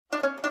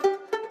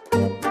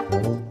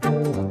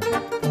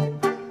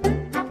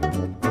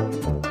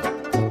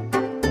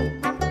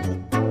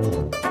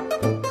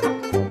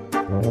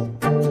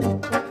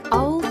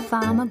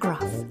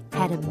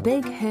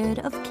big herd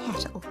of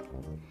cattle.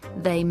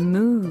 They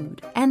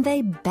mooed and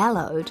they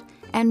bellowed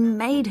and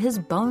made his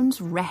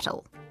bones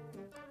rattle.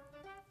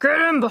 "Get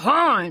in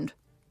behind!"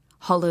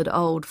 hollered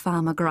old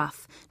Farmer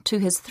Gruff to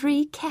his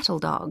 3 cattle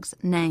dogs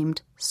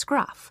named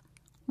Scruff,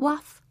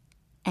 Wuff,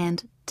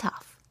 and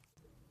Tuff.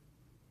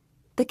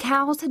 The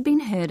cows had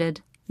been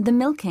herded, the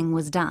milking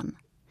was done,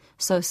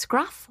 so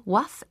Scruff,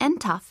 Wuff,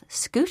 and Tuff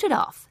scooted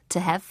off to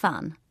have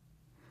fun.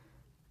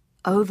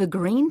 Over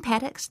green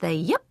paddocks they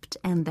yipped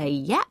and they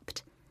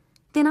yapped,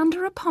 then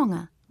under a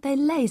ponga they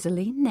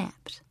lazily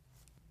napped.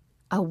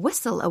 A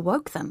whistle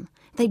awoke them,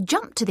 they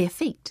jumped to their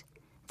feet.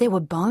 There were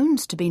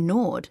bones to be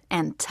gnawed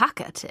and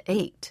tucker to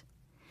eat.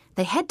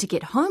 They had to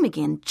get home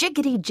again,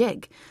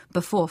 jiggity-jig,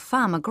 before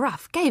Farmer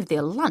Gruff gave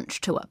their lunch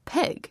to a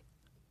pig.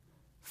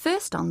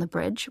 First on the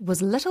bridge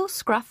was little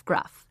Scruff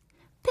Gruff,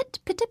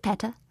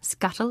 pit-pitter-patter,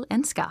 scuttle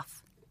and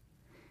scuff.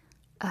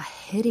 A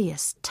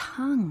hideous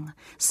tongue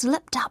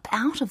slipped up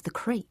out of the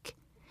creek.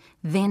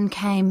 Then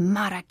came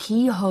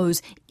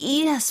Maraquijo's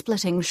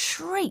ear-splitting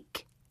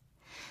shriek.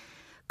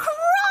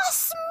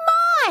 "Cross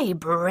my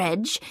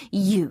bridge,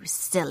 you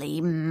silly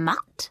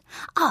mutt!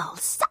 I'll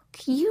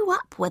suck you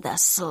up with a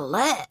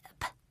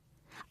slurp.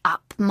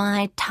 Up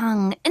my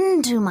tongue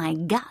into my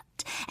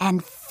gut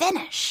and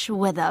finish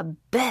with a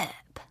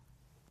burp."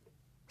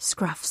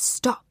 Scruff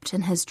stopped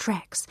in his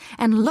tracks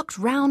and looked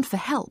round for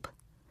help.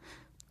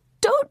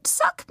 "Don't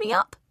suck me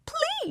up,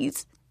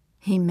 please,"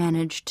 he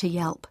managed to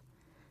yelp.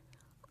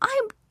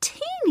 "I'm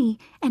teeny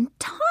and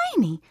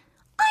tiny.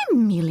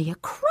 I'm merely a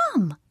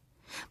crumb.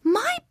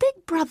 My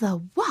big brother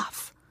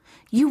Wuff,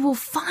 you will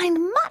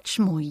find much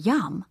more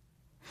yum.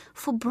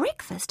 For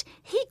breakfast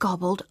he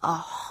gobbled a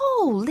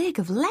whole leg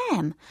of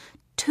lamb,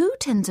 2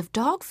 tins of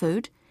dog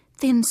food,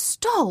 then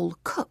stole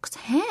cook's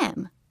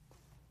ham."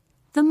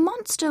 The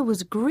monster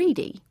was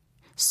greedy,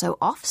 so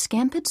off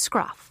scampered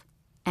Scruff,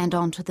 and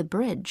onto the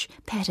bridge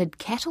pattered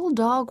cattle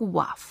dog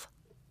Wuff.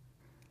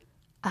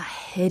 A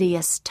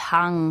hideous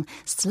tongue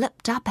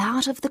slipped up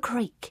out of the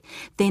creek.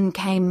 Then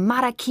came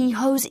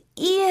Maraquijo's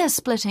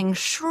ear-splitting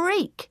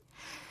shriek.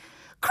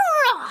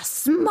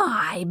 "Cross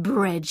my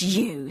bridge,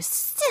 you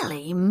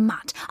silly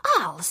mutt!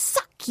 I'll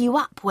suck you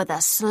up with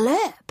a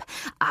slurp.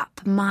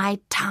 Up my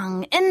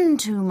tongue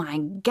into my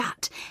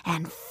gut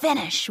and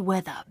finish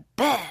with a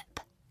burp."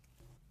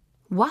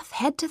 Wuff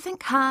had to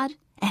think hard,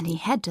 and he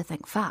had to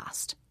think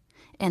fast.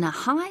 In a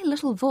high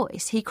little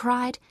voice he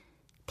cried,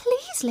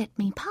 "Please let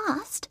me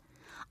past.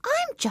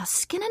 I'm just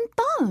skin and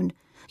bone.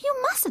 You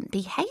mustn't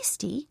be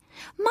hasty.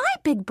 My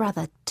big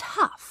brother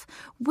Tuff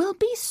will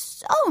be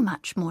so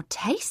much more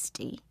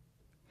tasty.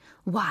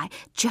 Why,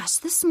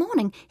 just this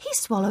morning he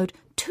swallowed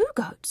 2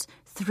 goats,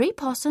 3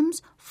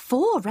 possums,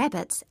 4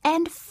 rabbits,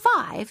 and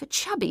 5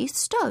 chubby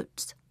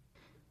stoats."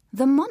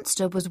 The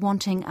monster was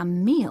wanting a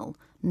meal,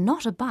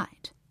 not a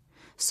bite.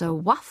 So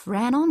Wuff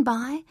ran on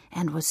by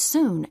and was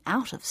soon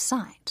out of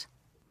sight.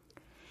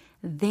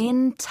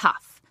 Then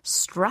Tuff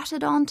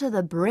strutted onto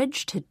the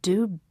bridge to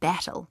do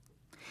battle.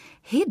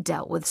 He'd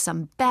dealt with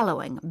some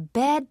bellowing,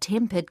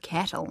 bad-tempered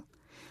cattle.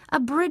 A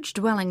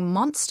bridge-dwelling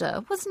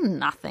monster was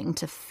nothing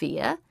to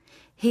fear.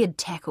 He had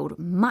tackled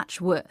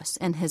much worse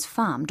in his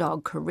farm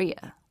dog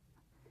career.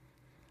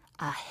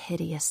 A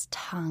hideous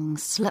tongue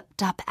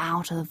slipped up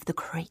out of the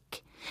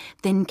creek.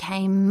 Then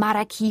came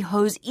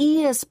Maraquijo's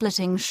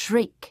ear-splitting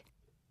shriek.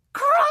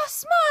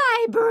 "Cross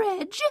my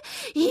bridge,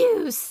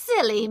 you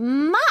silly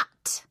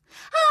mutt!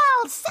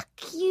 I'll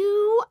suck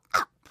you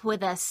up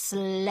with a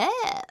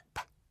slurp.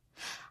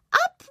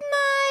 Up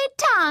my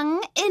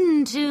tongue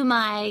into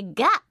my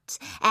gut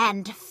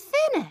and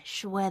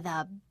finish with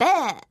a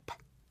burp."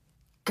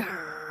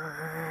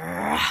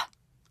 Grrr!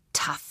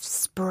 Tuff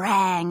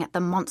sprang at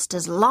the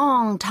monster's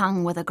long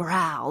tongue with a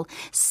growl,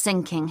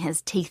 sinking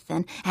his teeth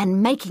in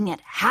and making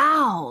it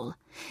howl.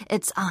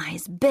 Its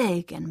eyes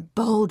big and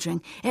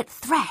bulging, it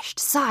thrashed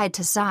side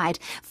to side,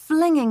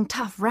 flinging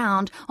Tuff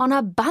round on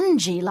a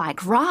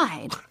bungee-like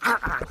ride.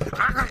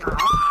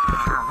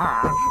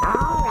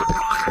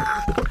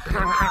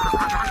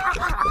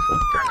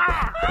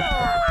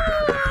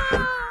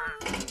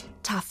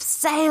 Tuff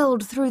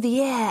sailed through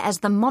the air as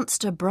the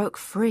monster broke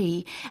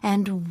free,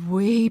 and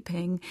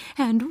weeping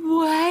and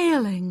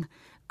wailing,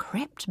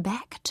 crept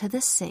back to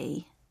the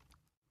sea.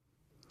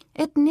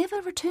 It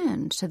never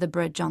returned to the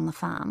bridge on the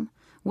farm,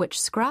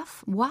 which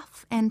Scruff,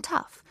 Wuff, and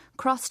Tuff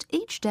crossed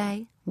each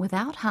day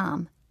without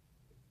harm.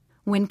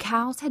 When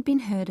cows had been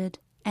herded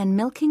and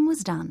milking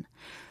was done,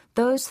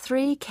 those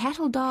 3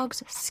 cattle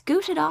dogs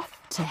scooted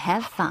off to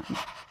have fun.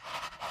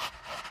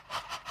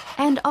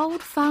 And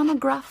old Farmer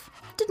Gruff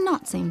did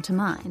not seem to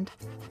mind,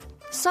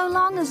 so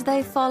long as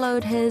they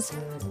followed his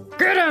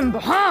 "Get in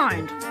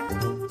behind!"